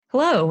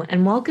Hello,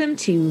 and welcome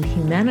to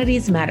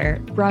Humanities Matter,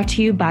 brought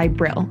to you by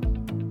Brill.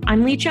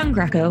 I'm Lee Chung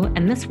Greco,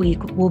 and this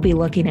week we'll be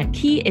looking at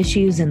key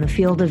issues in the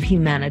field of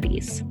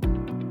humanities.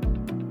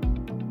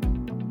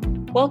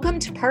 Welcome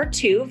to part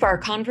 2 of our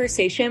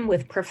conversation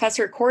with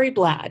Professor Corey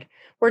Blad.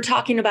 We're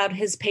talking about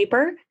his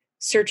paper,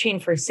 Searching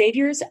for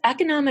Saviors,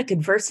 Economic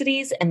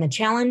Adversities, and the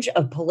Challenge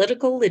of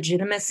Political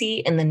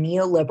Legitimacy in the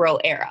Neoliberal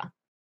Era.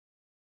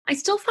 I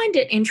still find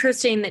it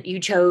interesting that you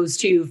chose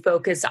to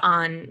focus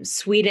on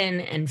Sweden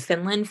and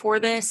Finland for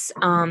this.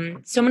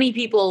 So many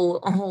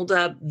people hold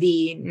up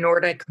the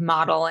Nordic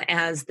model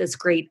as this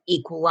great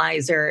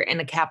equalizer in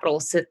a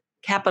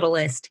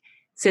capitalist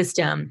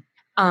system.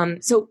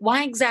 So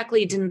why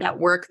exactly didn't that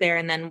work there?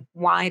 And then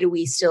why do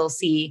we still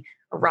see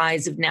a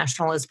rise of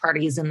nationalist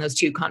parties in those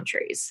two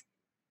countries?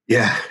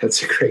 Yeah,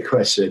 that's a great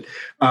question.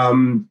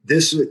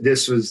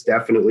 This was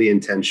definitely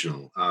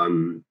intentional,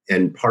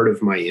 and part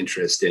of my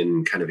interest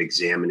in kind of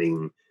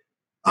examining,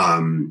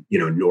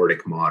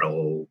 Nordic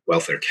model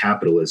welfare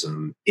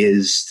capitalism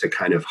is to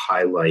kind of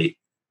highlight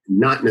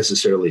not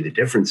necessarily the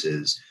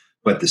differences,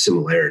 but the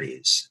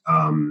similarities.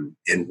 And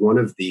one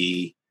of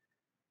the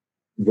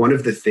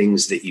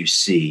things that you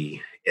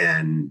see,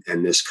 and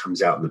this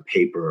comes out in the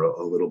paper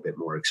a little bit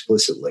more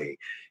explicitly,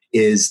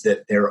 is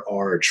that there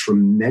are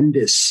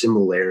tremendous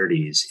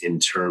similarities in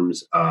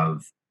terms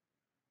of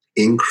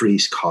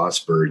increased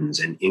cost burdens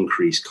and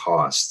increased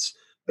costs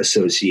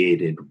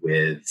associated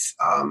with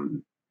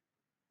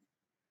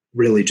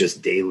really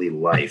just daily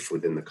life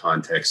within the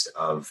context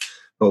of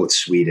both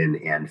Sweden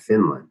and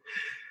Finland.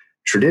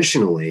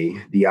 Traditionally,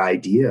 the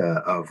idea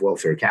of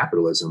welfare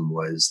capitalism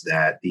was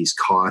that these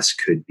costs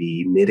could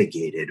be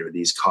mitigated, or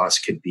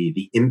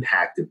the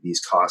impact of these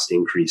cost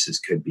increases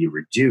could be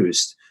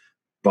reduced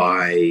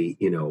by,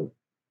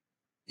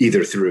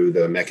 either through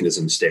the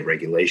mechanism of state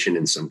regulation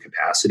in some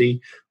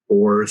capacity,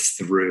 or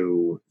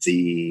through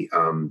the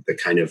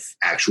kind of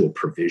actual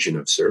provision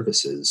of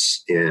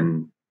services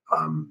in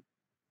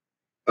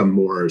a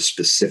more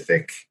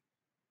specific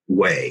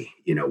way,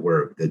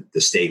 where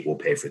the state will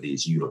pay for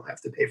these. You don't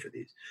have to pay for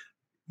these.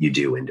 You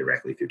do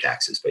indirectly through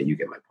taxes, but you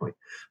get my point.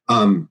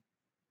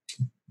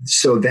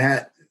 So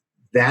that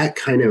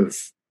kind of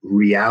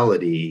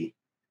reality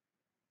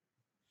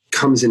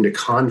comes into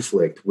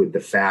conflict with the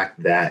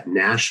fact that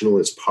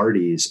nationalist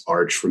parties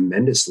are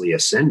tremendously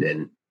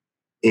ascendant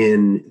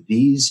in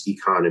these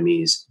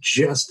economies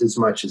just as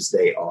much as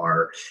they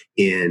are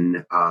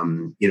in,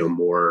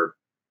 more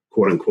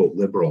quote unquote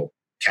liberal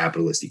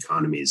capitalist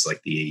economies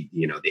like the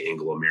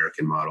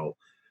Anglo-American model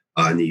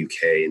in the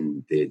UK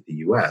and the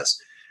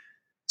US.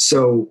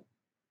 So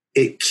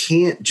it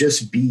can't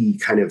just be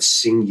kind of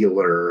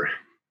singular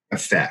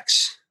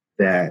effects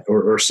that,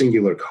 or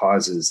singular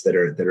causes that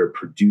are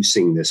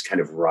producing this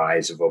kind of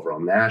rise of overall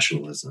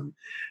nationalism.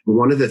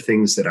 One of the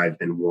things that I've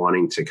been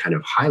wanting to kind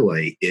of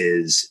highlight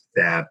is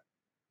that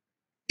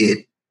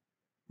it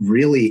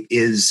really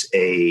is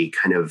a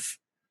kind of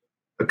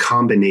a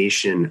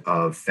combination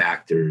of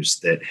factors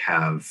that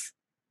have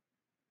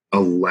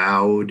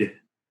allowed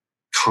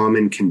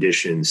common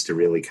conditions to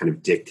really kind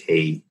of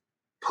dictate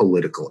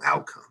political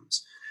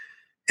outcomes.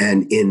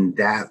 And in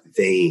that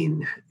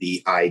vein,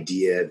 the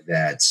idea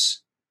that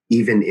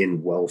even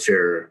in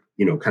welfare,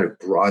 kind of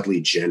broadly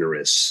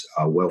generous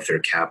welfare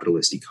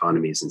capitalist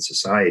economies and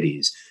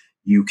societies,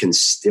 you can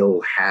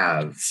still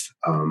have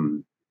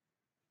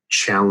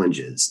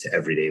challenges to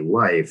everyday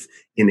life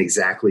in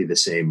exactly the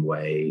same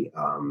way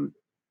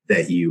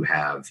that you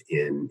have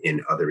in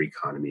other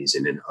economies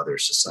and in other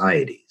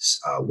societies,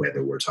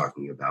 whether we're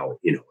talking about,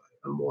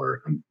 a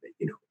more,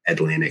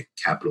 Atlantic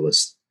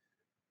capitalist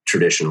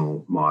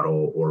traditional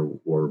model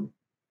or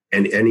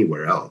and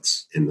anywhere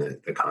else in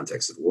the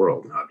context of the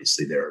world. And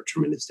obviously, there are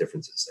tremendous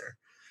differences there.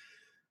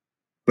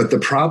 But the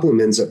problem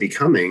ends up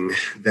becoming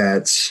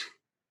that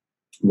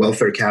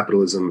welfare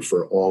capitalism,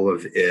 for all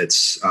of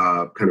its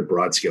kind of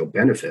broad-scale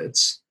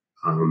benefits,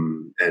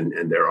 and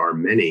there are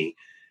many,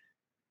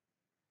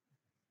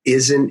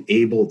 isn't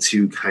able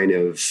to kind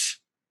of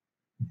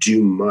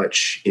do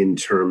much in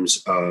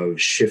terms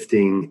of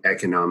shifting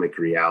economic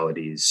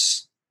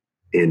realities,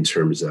 in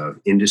terms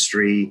of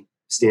industry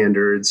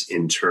standards,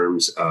 in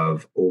terms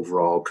of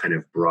overall kind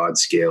of broad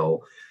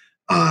scale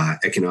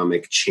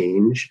economic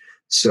change.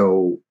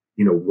 So,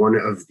 one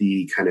of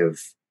the kind of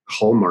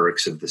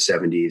hallmarks of the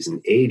 70s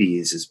and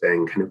 80s has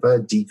been kind of a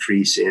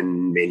decrease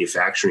in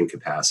manufacturing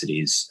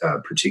capacities,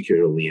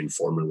 particularly in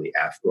formerly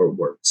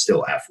or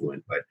still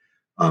affluent, but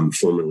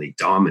formerly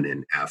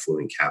dominant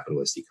affluent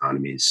capitalist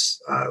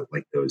economies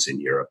like those in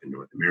Europe and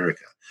North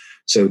America.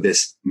 So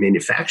this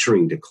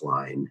manufacturing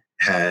decline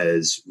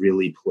has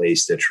really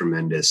placed a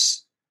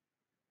tremendous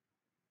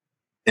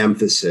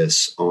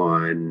emphasis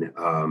on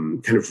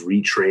kind of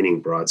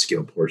retraining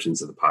broad-scale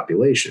portions of the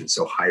population.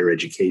 So higher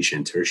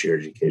education, tertiary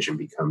education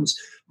becomes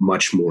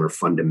much more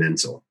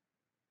fundamental.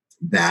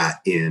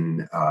 That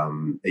in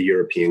a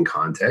European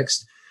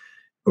context,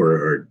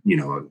 or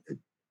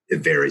it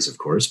varies, of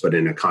course, but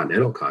in a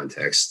continental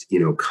context,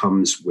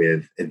 comes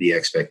with the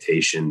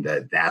expectation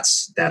that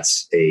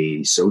that's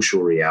a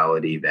social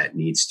reality that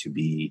needs to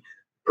be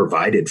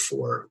provided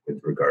for with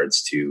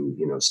regards to,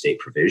 state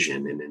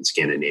provision. And in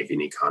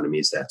Scandinavian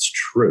economies, that's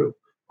true,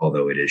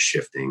 although it is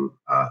shifting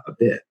a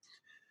bit.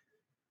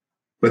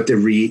 But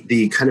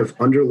the kind of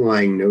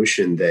underlying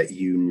notion that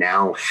you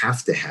now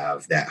have to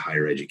have that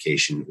higher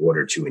education in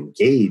order to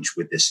engage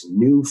with this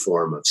new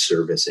form of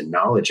service and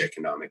knowledge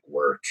economic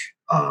work,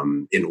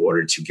 in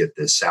order to get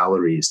the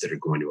salaries that are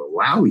going to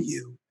allow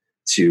you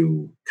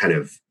to kind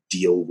of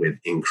deal with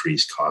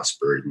increased cost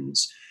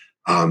burdens,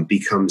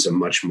 becomes a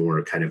much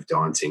more kind of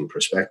daunting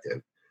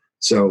perspective.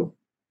 So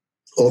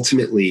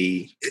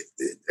ultimately,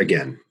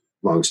 again,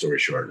 long story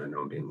short, and I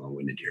know I'm being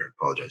long-winded here, I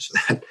apologize for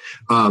that.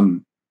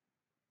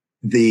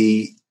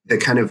 The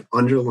kind of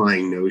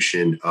underlying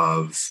notion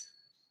of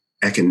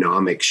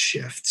economic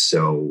shift.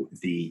 So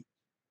the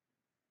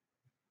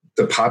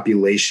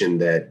population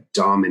that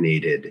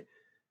dominated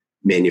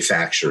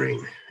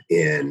manufacturing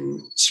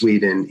in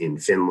Sweden, in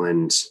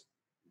Finland,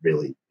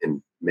 really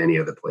in many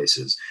other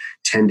places,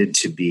 tended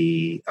to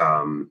be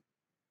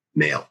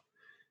male,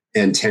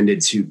 and tended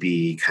to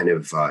be kind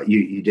of,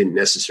 you didn't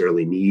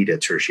necessarily need a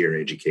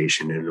tertiary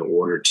education in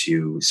order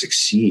to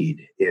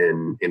succeed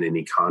in an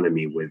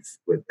economy with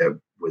that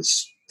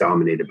was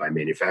dominated by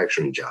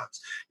manufacturing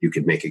jobs. You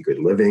could make a good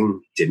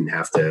living, didn't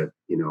have to,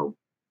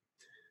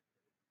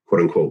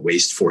 quote unquote,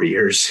 waste 4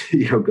 years,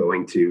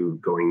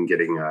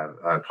 getting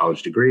a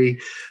college degree,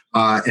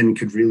 and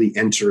could really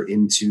enter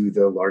into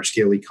the large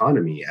scale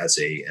economy as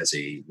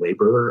a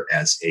laborer,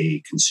 as a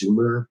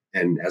consumer,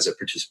 and as a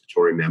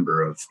participatory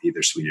member of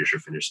either Swedish or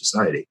Finnish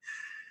society.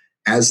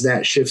 As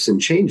that shifts and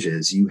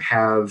changes, you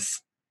have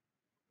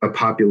a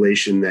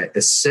population that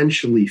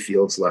essentially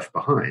feels left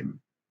behind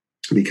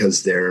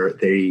because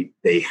they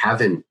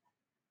haven't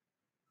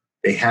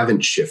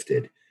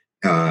shifted.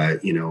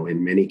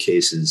 In many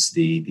cases,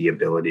 the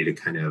ability to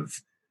kind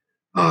of,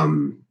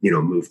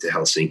 move to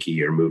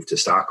Helsinki or move to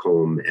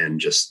Stockholm and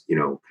just,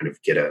 kind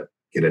of get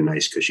a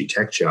nice cushy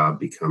tech job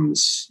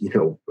becomes,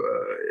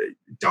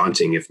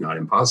 daunting, if not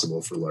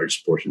impossible, for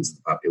large portions of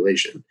the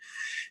population.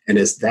 And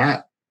as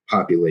that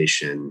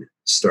population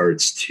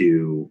starts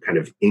to kind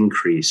of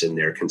increase in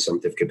their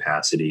consumptive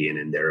capacity and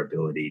in their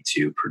ability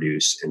to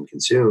produce and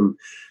consume,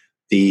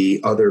 the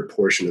other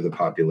portion of the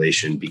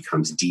population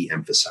becomes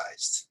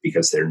de-emphasized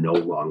because they're no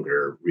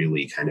longer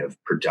really kind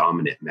of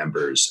predominant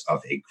members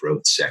of a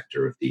growth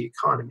sector of the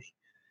economy.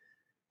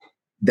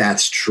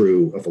 That's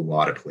true of a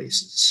lot of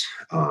places,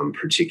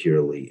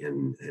 particularly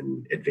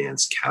in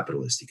advanced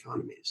capitalist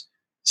economies.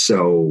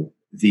 So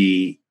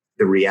the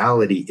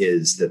reality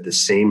is that the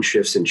same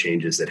shifts and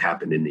changes that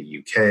happened in the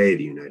UK,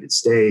 the United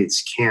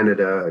States,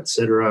 Canada, et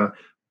cetera,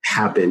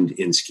 happened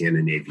in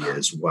Scandinavia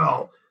as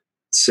well.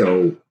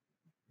 So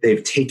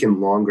they've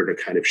taken longer to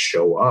kind of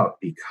show up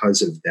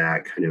because of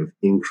that kind of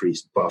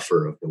increased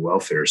buffer of the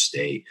welfare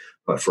state.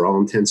 But for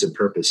all intents and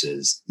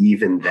purposes,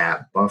 even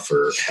that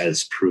buffer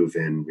has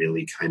proven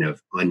really kind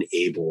of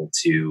unable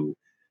to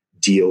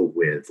deal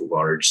with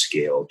large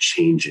scale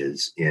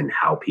changes in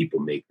how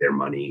people make their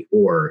money,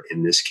 or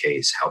in this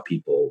case, how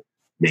people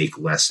make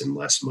less and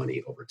less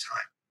money over time.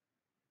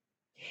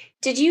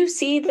 Did you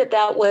see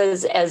that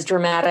was as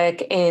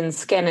dramatic in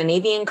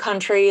Scandinavian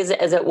countries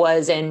as it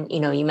was in,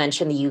 you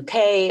mentioned the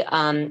UK.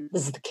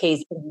 This is the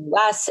case in the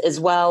US as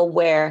well,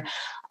 where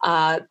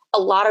a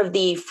lot of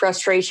the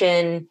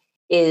frustration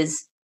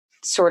is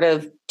sort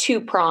of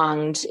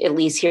two-pronged, at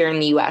least here in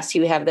the US.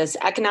 You have this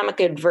economic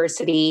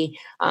adversity.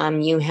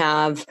 You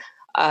have,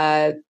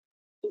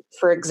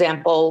 for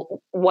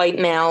example, white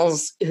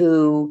males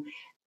who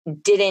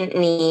didn't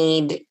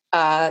need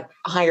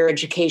higher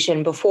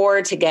education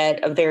before to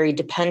get a very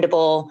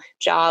dependable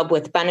job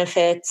with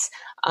benefits.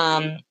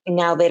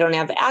 Now they don't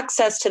have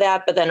access to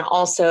that, but then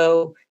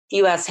also the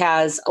U.S.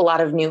 has a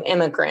lot of new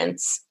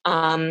immigrants.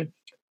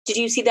 Did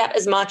you see that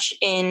as much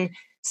in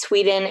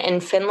Sweden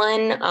and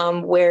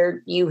Finland,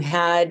 where you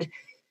had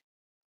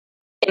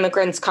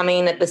immigrants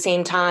coming at the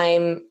same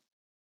time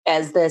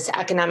as this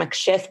economic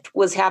shift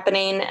was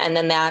happening, and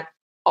then that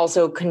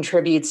also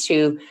contributes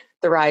to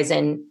the rise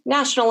in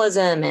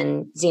nationalism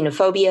and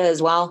xenophobia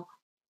as well?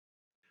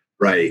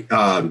 Right.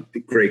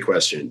 Great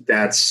question.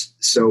 That's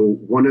so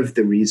one of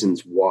the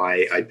reasons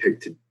why I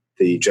picked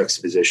the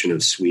juxtaposition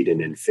of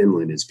Sweden and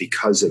Finland is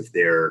because of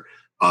their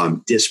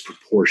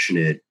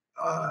disproportionate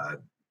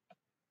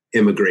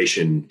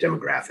immigration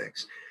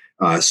demographics.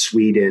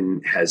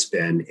 Sweden has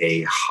been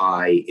a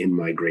high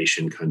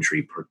in-migration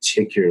country,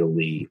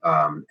 particularly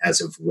as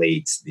of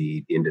late,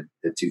 the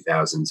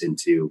 2000s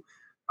into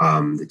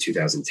the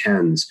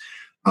 2010s,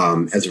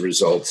 as a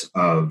result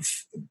of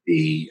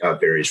the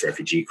various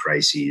refugee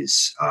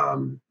crises,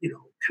 kind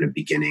of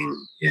beginning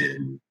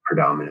in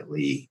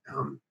predominantly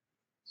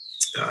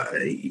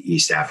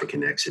East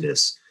African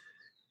exodus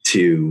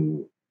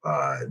to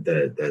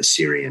the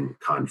Syrian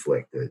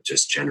conflict that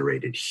just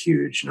generated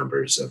huge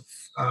numbers of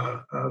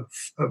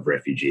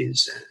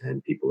refugees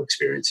and people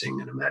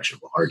experiencing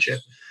unimaginable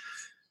hardship.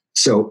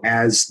 So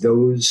as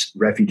those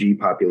refugee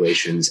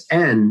populations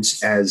and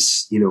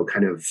as,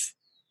 kind of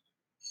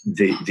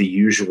the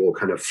usual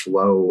kind of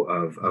flow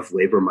of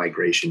labor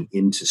migration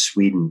into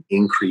Sweden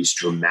increased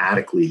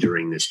dramatically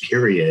during this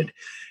period,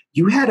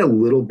 you had a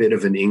little bit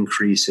of an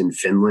increase in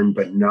Finland,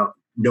 but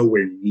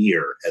nowhere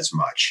near as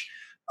much.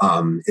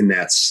 And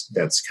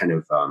that's kind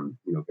of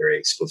very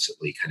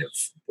explicitly kind of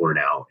borne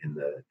out in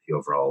the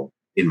overall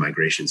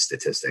in-migration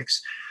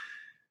statistics.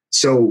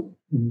 So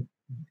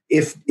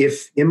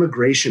if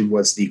immigration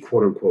was the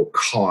quote unquote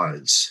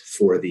cause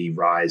for the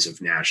rise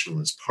of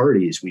nationalist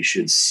parties, we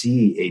should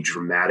see a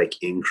dramatic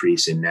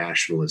increase in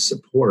nationalist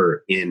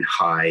support in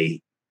high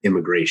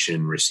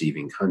immigration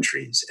receiving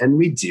countries. And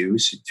we do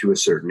to a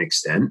certain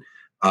extent.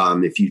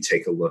 If you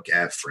take a look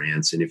at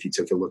France, and if you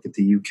take a look at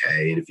the UK,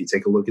 and if you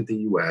take a look at the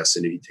US,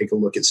 and if you take a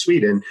look at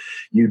Sweden,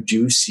 you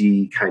do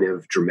see kind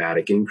of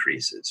dramatic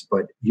increases.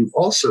 But you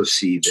also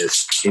see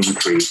this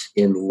increase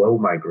in low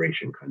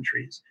migration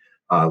countries.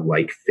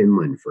 Like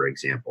Finland, for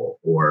example,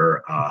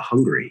 or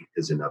Hungary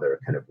is another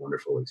kind of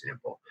wonderful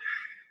example.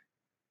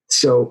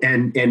 So,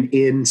 and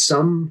in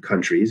some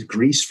countries,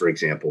 Greece, for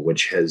example,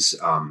 which has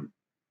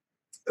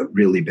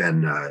really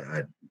been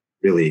a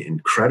really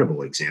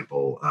incredible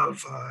example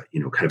of,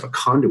 kind of a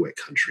conduit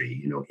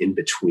country, in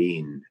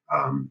between,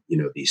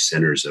 these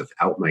centers of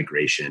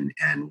out-migration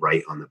and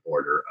right on the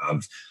border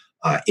of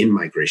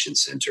in-migration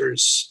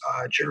centers,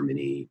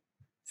 Germany,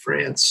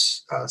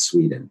 France,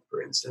 Sweden,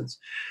 for instance.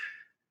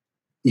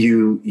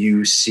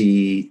 You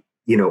see,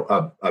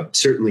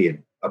 certainly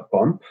a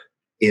bump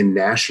in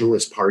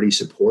nationalist party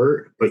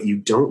support, but you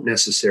don't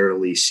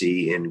necessarily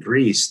see in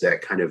Greece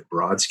that kind of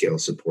broad scale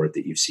support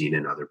that you've seen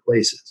in other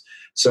places.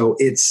 So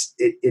it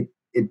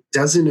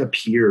doesn't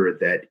appear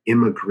that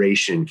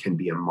immigration can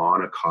be a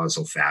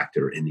monocausal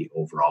factor in the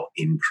overall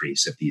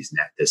increase of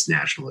this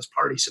nationalist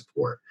party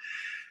support.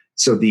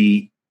 So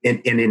and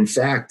in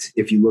fact,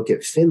 if you look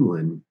at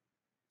Finland,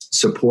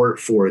 support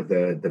for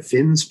the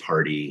Finns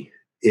party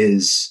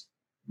is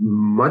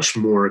much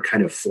more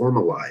kind of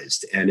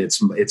formalized, and it's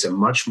a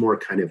much more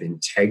kind of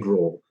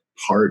integral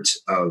part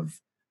of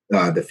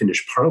the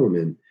Finnish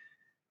parliament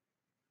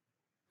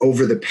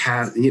over the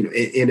past,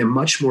 in a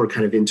much more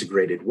kind of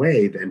integrated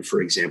way than,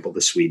 for example,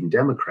 the Sweden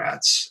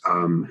Democrats,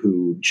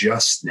 who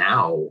just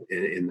now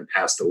in the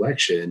past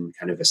election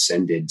kind of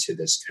ascended to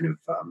this kind of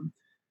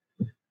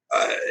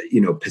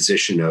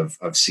position of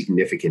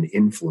significant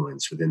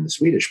influence within the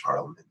Swedish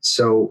parliament.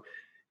 So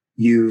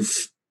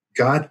you've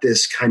got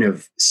this kind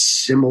of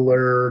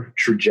similar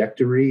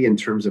trajectory in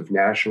terms of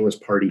nationalist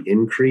party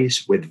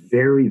increase with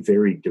very,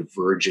 very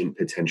divergent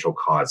potential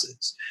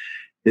causes.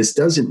 This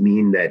doesn't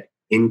mean that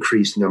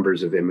increased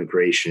numbers of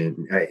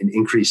immigration and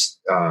increased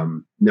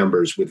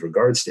numbers with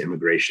regards to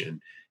immigration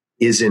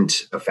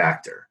isn't a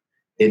factor.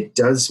 It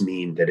does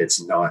mean that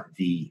it's not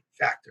the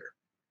factor.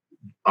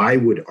 I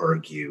would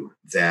argue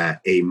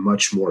that a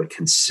much more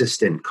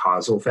consistent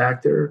causal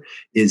factor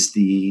is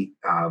the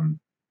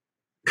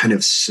kind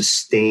of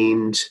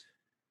sustained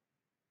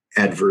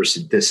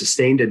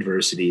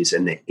adversities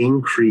and the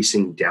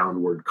increasing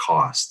downward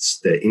costs,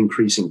 the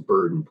increasing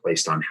burden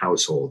placed on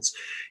households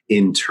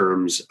in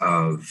terms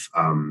of,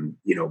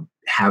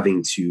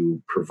 having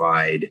to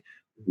provide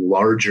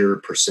larger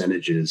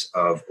percentages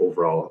of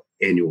overall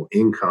annual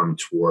income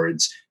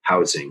towards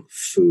housing,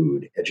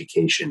 food,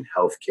 education,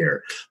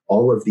 healthcare,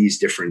 all of these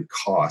different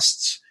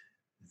costs.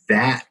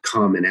 That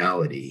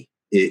commonality,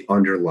 it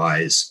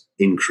underlies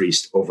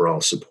increased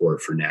overall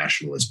support for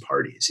nationalist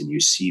parties. And you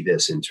see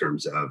this in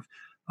terms of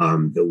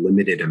the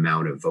limited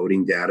amount of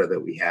voting data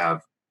that we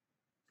have.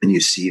 And you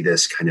see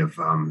this kind of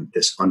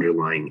this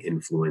underlying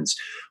influence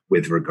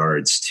with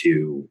regards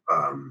to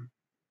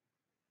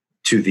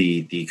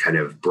the kind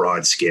of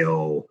broad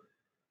scale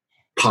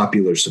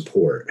popular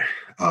support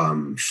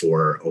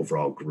for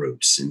overall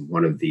groups. And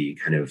one of the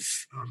kind of,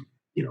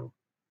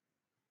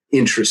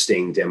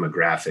 interesting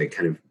demographic,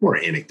 kind of more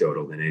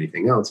anecdotal than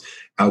anything else,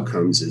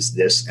 outcomes is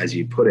this, as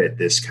you put it,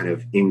 this kind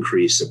of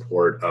increased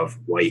support of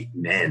white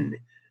men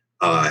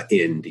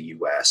in the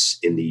US,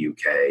 in the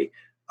UK,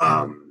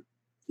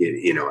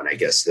 and I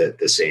guess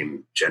the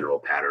same general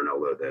pattern,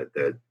 although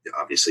the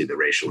obviously the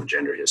racial and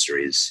gender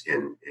histories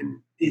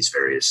in these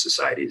various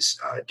societies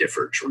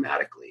differ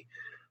dramatically.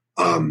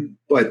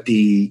 But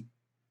the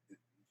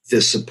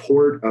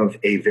support of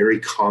a very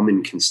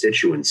common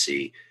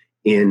constituency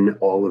in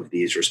all of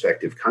these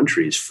respective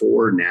countries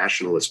for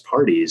nationalist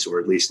parties, or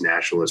at least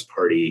nationalist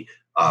party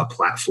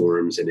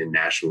platforms and in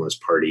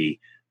nationalist party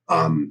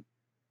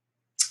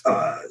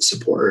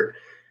support,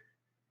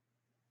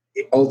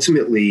 it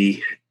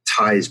ultimately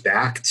ties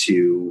back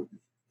to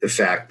the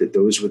fact that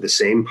those were the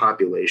same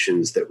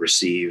populations that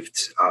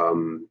received,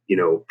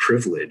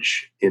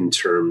 privilege in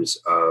terms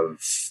of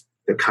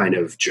the kind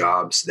of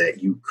jobs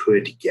that you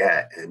could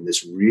get. And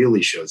this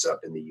really shows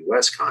up in the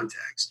US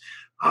context.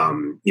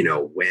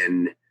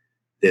 When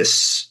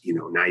this,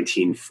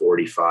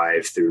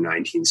 1945 through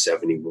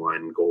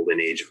 1971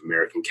 golden age of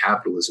American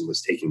capitalism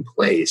was taking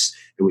place,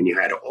 and when you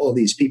had all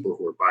these people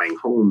who were buying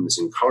homes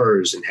and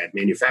cars and had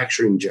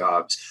manufacturing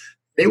jobs,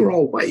 they were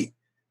all white.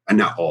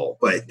 Not all,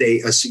 but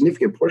a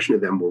significant portion of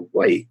them were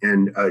white,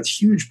 and a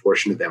huge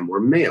portion of them were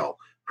male,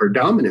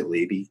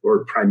 predominantly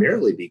or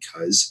primarily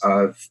because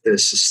of the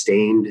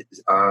sustained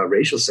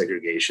racial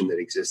segregation that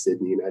existed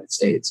in the United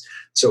States.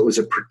 So it was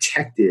a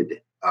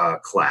protected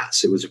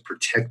class. It was a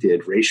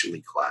protected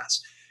racially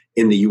class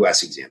in the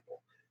U.S.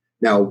 example.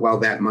 Now, while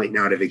that might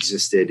not have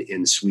existed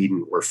in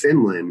Sweden or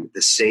Finland,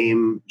 the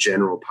same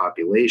general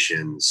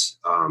populations,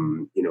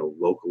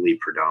 locally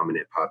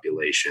predominant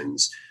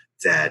populations,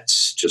 that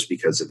just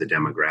because of the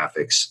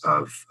demographics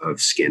of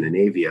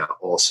Scandinavia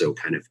also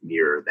kind of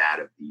mirror that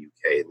of the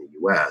UK and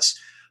the US.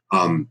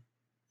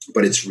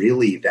 But it's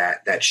really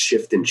that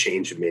shift and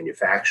change of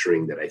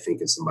manufacturing that I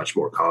think is a much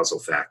more causal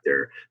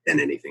factor than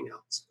anything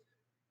else.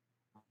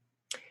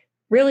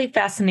 Really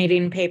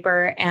fascinating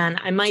paper. And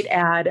I might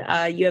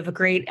add, you have a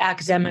great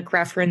academic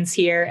reference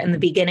here in the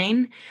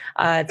beginning.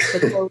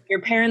 So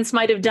your parents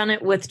might have done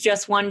it with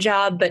just one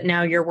job, but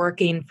now you're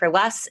working for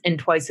less and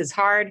twice as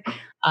hard.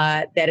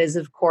 That is,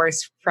 of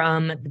course,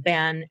 from the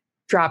band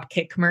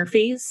Dropkick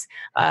Murphys.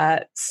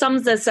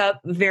 Sums this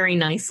up very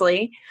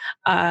nicely.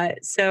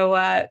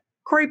 So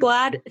Corey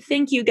Blad,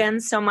 thank you again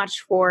so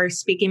much for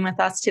speaking with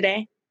us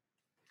today.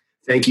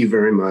 Thank you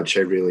very much.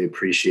 I really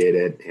appreciate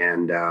it.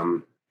 And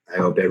I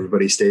hope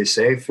everybody stays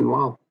safe and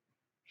well.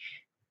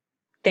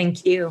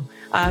 Thank you.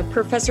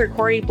 Professor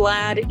Corey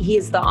Blad, he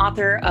is the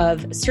author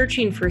of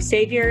Searching for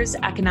Saviors,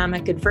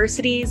 Economic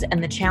Adversities,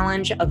 and the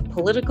Challenge of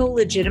Political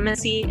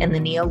Legitimacy in the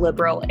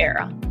Neoliberal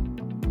Era.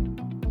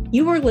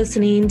 You are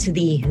listening to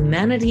the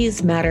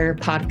Humanities Matter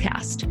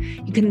podcast.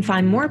 You can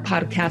find more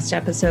podcast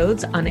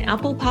episodes on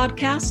Apple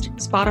Podcast,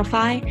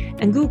 Spotify,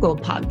 and Google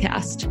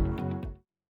Podcast.